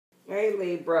Okay,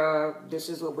 Libra, this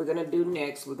is what we're going to do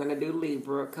next. We're going to do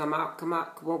Libra. Come out, come on,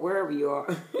 wherever you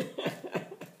are.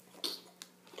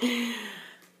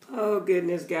 Oh,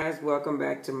 goodness, guys. Welcome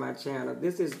back to my channel.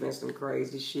 This has been some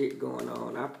crazy shit going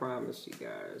on. I promise you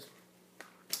guys.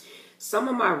 Some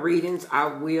of my readings, I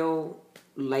will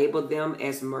label them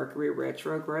as Mercury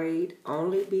retrograde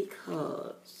only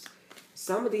because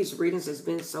some of these readings has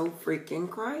been so freaking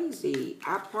crazy.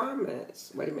 I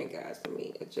promise. Wait a minute, guys. Let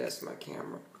me adjust my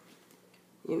camera.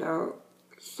 You know,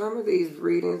 some of these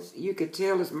readings, you could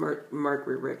tell it's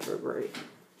Mercury retrograde.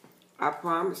 I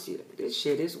promise you, this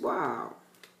shit is wild.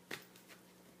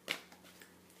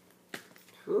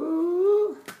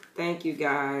 Ooh. Thank you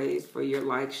guys for your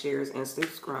likes, shares, and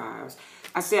subscribes.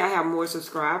 I say I have more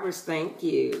subscribers. Thank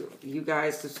you. You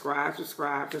guys subscribe.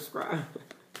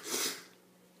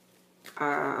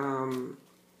 I'm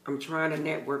trying to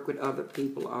network with other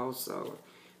people also.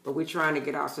 But we're trying to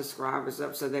get our subscribers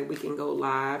up so that we can go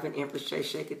live and Empress Shay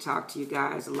Shay can talk to you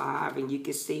guys live and you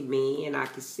can see me and I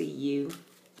can see you.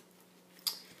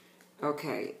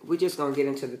 Okay, we're just going to get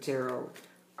into the tarot.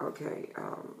 Okay,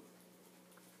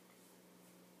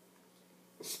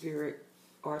 Spirit,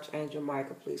 Archangel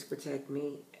Michael, please protect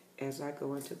me as I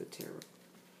go into the tarot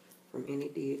from any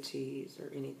deities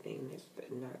or anything that's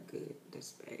not good,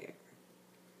 that's bad.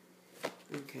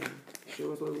 Okay,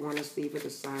 show us what we want to see for the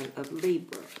sign of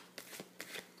Libra.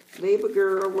 Libra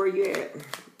girl, where you at?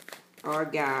 Or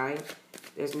guy.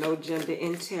 There's no gender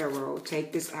in tarot.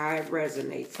 Take this how it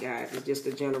resonates, guys. It's just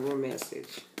a general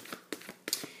message.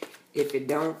 If it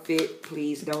don't fit,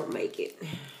 please don't make it.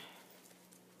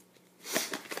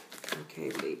 Okay,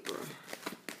 Libra.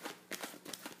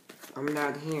 I'm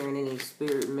not hearing any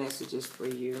spirit messages for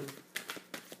you.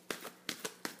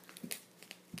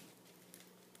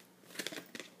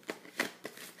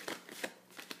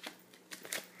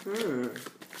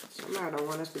 Somebody don't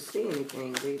want us to see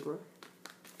anything, Libra.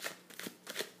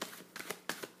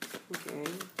 Okay.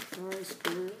 All right,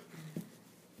 Spirit.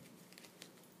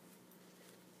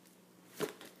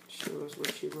 Show us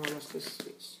what you want us to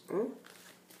see.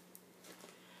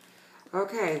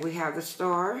 Okay, we have the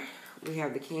Star. We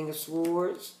have the King of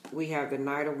Swords. We have the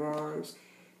Knight of Wands.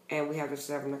 And we have the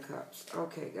Seven of Cups.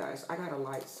 Okay, guys. I got to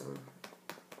light some.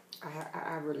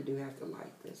 I really do have to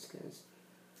light this because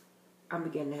I'm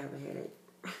beginning to have a headache.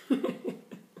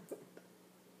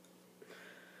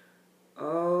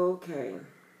 Okay.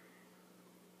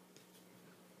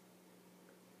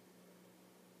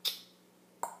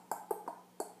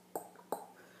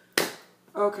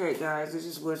 Okay, guys, this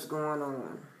is what's going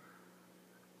on.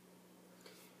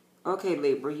 Okay,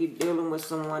 Libra, you're dealing with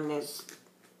someone that's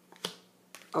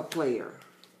a player.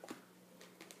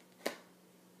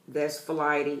 That's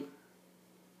flighty.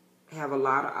 Have a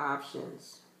lot of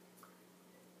options.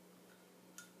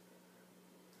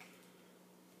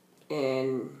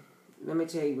 And let me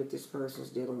tell you what this person's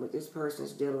dealing with. This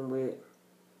person's dealing with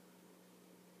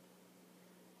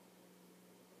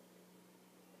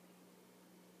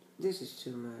this is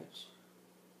too much.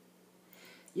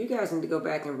 You guys need to go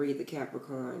back and read the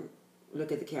Capricorn.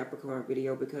 Look at the Capricorn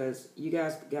video because you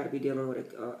guys got to be dealing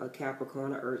with a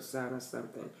Capricorn or Earth sign or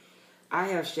something. I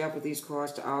have shuffled these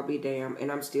cards to all be damned, and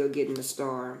I'm still getting the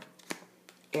Star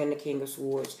and the King of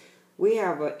Swords. We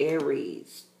have an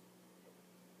Aries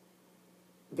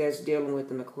that's dealing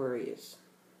with an Aquarius.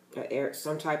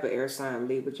 Some type of air sign,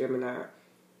 Libra, Gemini,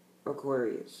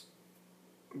 Aquarius.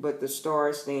 But the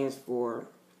Star stands for,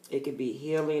 it could be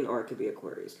healing or it could be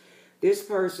Aquarius. This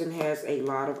person has a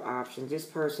lot of options. This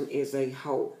person is a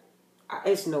hoe.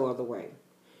 It's no other way.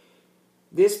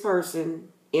 This person,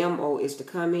 MO, is to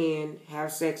come in,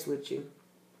 have sex with you,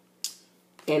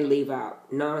 and leave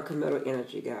out. Non-committal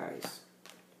energy, guys.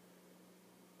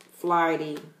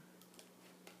 Flighty.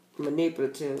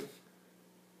 Manipulative.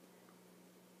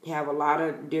 Have a lot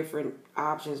of different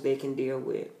options they can deal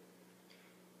with.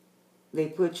 They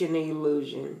put you in an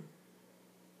illusion.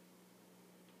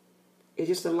 It's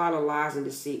just a lot of lies and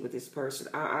deceit with this person.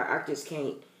 I just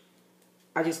can't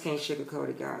sugarcoat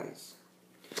it, guys.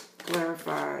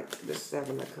 Clarify the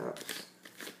Seven of Cups.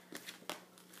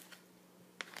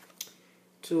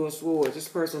 Two of Swords. This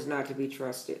person's not to be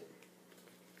trusted.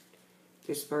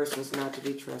 This person's not to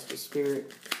be trusted.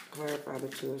 Spirit, clarify the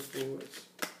Two of Swords.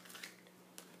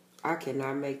 I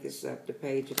cannot make this up. The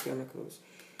Page of Pentacles.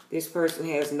 This person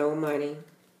has no money.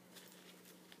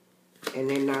 And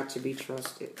they're not to be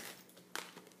trusted.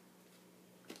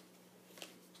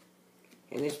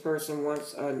 And this person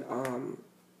wants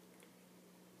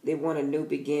they want a new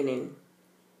beginning.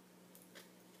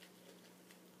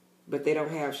 But they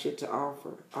don't have shit to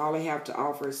offer. All they have to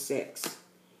offer is sex.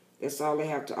 That's all they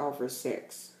have to offer is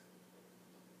sex.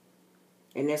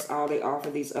 And that's all they offer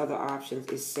these other options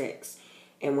is sex.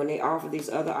 And when they offer these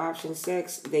other options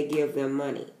sex, they give them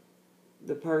money.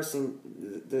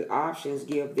 The options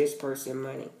give this person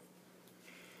money.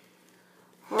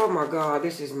 Oh my God,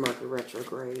 this is Mercury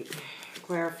retrograde.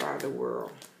 Clarify the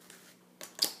world.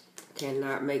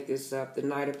 Cannot make this up. The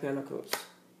Knight of Pentacles.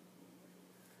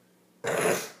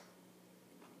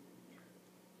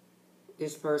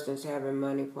 This person's having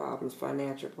money problems,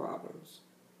 financial problems.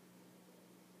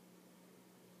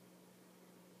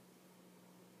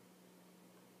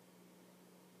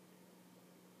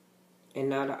 And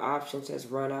now the options has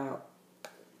run out.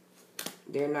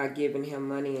 They're not giving him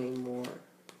money anymore.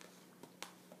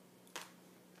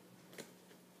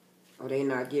 Or they're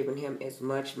not giving him as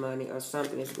much money, or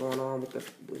something is going on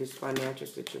with his financial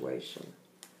situation.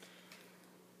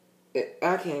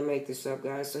 I can't make this up,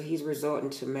 guys. So he's resorting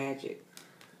to magic.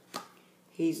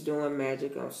 He's doing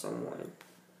magic on someone.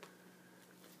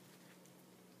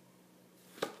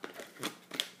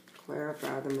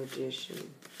 Clarify the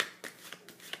Magician.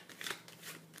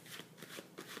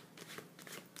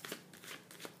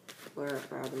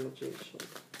 Clarify the Magician.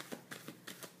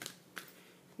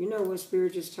 You know what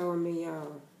Spirit just told me,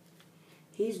 y'all?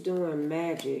 He's doing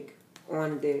magic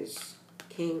on this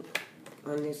King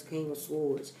of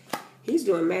Swords. He's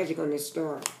doing magic on this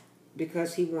star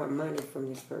because he wants money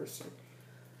from this person.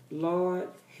 Lord,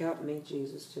 help me,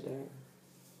 Jesus, today.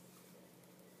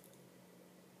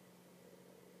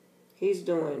 He's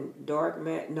doing dark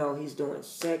magic. No, he's doing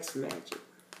sex magic.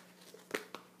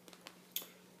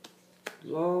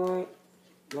 Lord,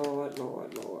 Lord,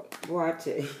 Lord, Lord. Boy, I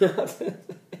tell you.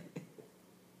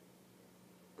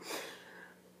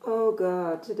 Oh,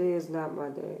 God, today is not my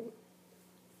day.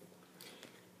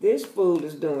 This fool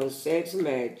is doing sex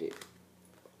magic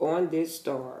on this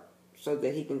star so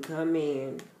that he can come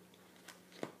in.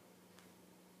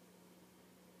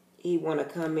 He want to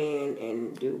come in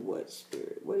and do what,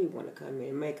 Spirit? What do you want to come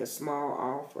in? Make a small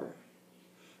offer.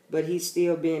 But he's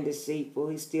still being deceitful.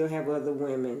 He still have other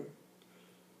women.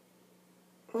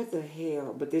 What the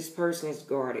hell? But this person is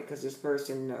guarded because this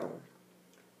person know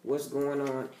what's going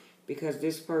on. Because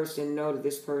this person know that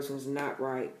this person is not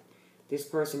right. This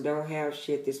person don't have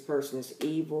shit. This person is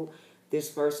evil. This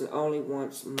person only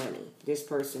wants money. This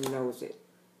person knows it.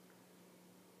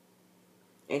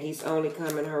 And he's only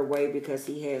coming her way because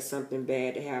he had something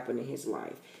bad to happen in his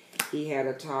life. He had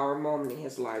a tower moment in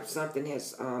his life. Something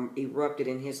has erupted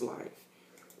in his life.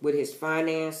 With his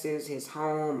finances, his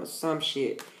home, or some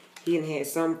shit. He done had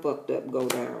something fucked up go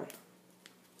down.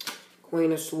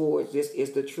 Queen of Swords. This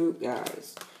is the truth,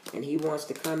 guys. And he wants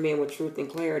to come in with truth and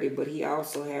clarity. But he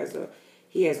also has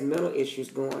mental issues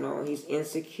going on. He's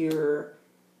insecure.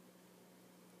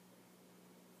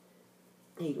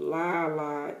 He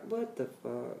lied. What the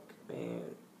fuck,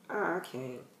 man? I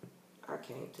can't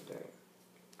today.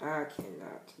 I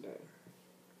cannot today.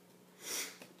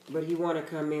 But he want to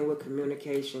come in with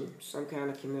communication. Some kind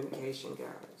of communication,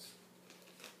 guys.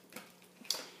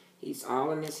 He's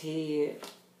all in his head.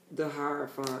 The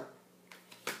Hierophant.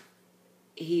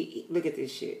 He look at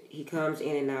this shit. He comes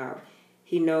in and out.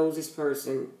 He knows this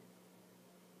person.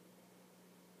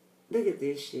 Look at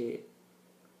this shit.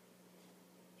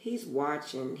 He's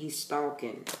watching. He's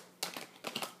stalking.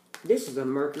 This is a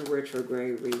Mercury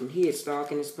retrograde reading. He is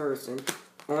stalking this person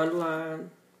online.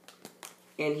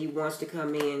 And he wants to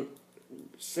come in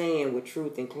saying with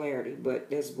truth and clarity.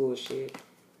 But that's bullshit.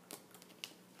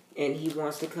 And he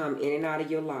wants to come in and out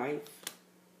of your life.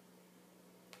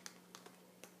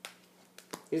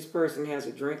 This person has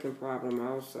a drinking problem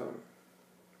also.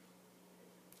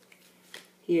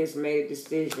 He has made a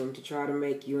decision to try to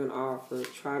make you an offer.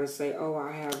 Try to say, oh,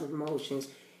 I have emotions.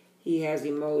 He has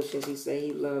emotions. He say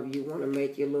he love you. Want to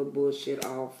make you a little bullshit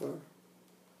offer.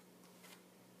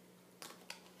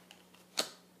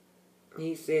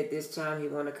 He said this time he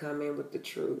want to come in with the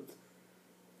truth.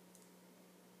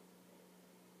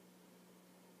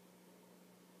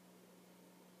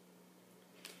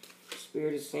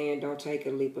 Spirit is saying don't take a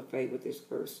leap of faith with this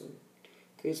person.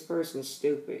 This person is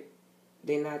stupid.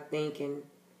 They're not thinking.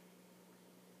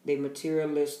 They're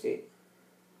materialistic.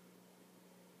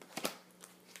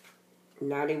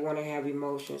 Now they want to have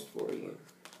emotions for you.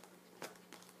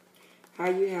 How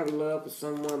you have love for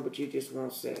someone but you just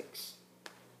want sex?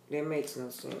 That makes no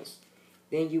sense.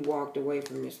 Then you walked away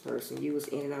from this person. You was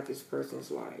in and out this person's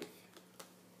life.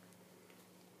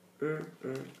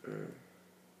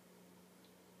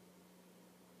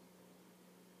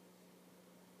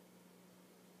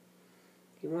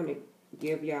 He want to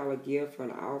give y'all a gift or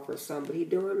an offer or something, but he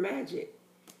doing magic.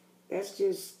 That's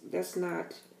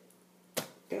not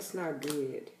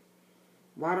good.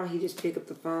 Why don't he just pick up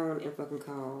the phone and fucking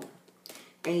call?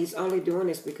 And he's only doing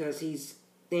this because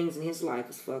things in his life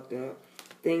is fucked up.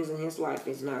 Things in his life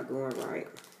is not going right.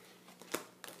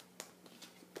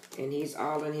 And he's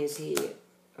all in his head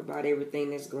about everything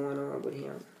that's going on with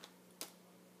him.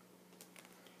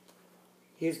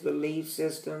 His belief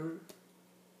system,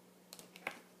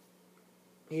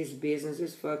 his business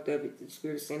is fucked up. The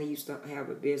Spirit is saying he used to have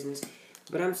a business.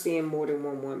 But I'm seeing more than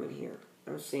one woman here.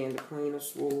 I'm seeing the Queen of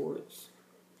Swords.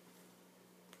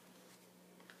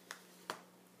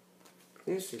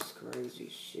 This is crazy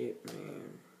shit, man.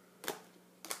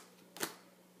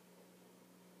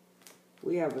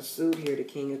 We have a suit here, the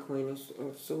King and Queen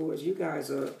of Swords. You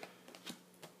guys are,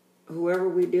 whoever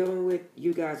we're dealing with,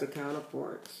 you guys are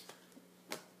counterparts.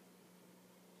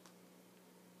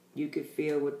 You could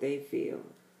feel what they feel.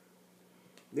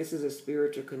 This is a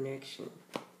spiritual connection.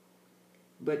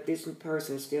 But this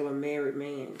person is still a married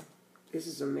man. This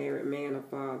is a married man, a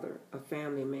father, a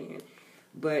family man.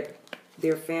 But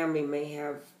their family may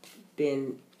have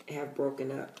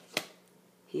broken up.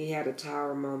 He had a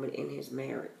tower moment in his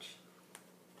marriage.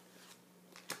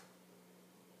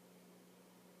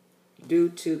 Due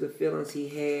to the feelings he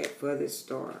had for this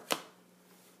star.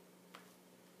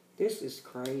 This is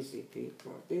crazy,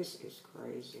 people. This is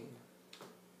crazy.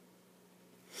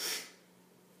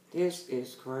 This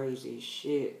is crazy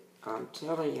shit. I'm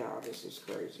telling y'all, this is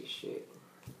crazy shit.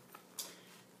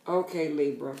 Okay,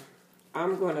 Libra.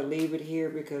 I'm going to leave it here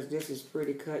because this is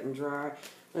pretty cut and dry.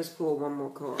 Let's pull one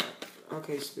more card.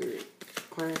 Okay, Spirit.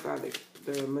 Clarify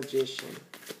the Magician.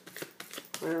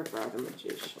 Clarify the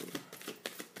Magician.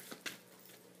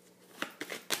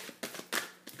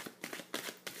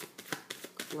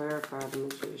 Clarify the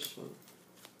Magician.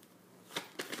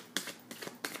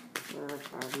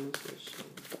 Clarify the Magician.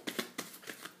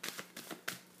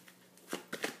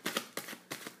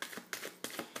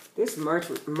 This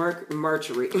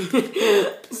Mercury.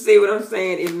 See what I'm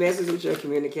saying? It messes with your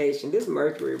communication. This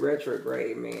Mercury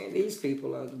retrograde, man. These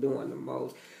people are doing the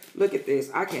most. Look at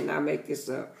this. I cannot make this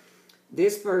up.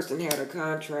 This person had a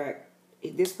contract.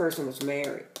 This person was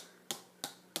married.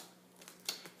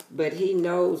 But he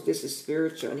knows this is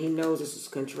spiritual, and he knows this is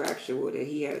contractual, that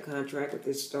he had a contract with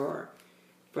this star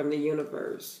from the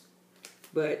universe.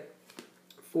 But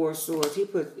Four of Swords,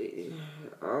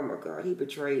 oh my God, he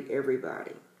betrayed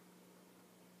everybody.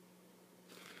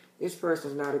 This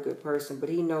person's not a good person, but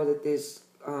he knows that this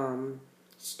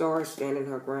star is standing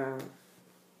her ground.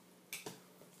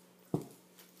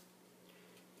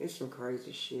 It's some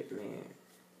crazy shit, man.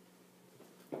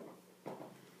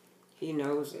 He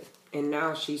knows it. And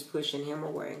now she's pushing him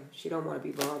away. She don't want to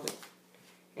be bothered.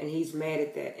 And he's mad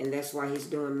at that. And that's why he's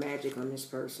doing magic on this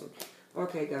person.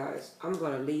 Okay, guys. I'm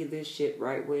going to leave this shit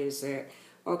right where it's at.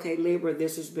 Okay, Libra,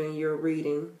 this has been your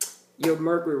reading. Your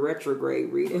Mercury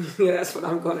retrograde reading. That's what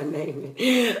I'm going to name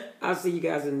it. I'll see you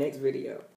guys in the next video.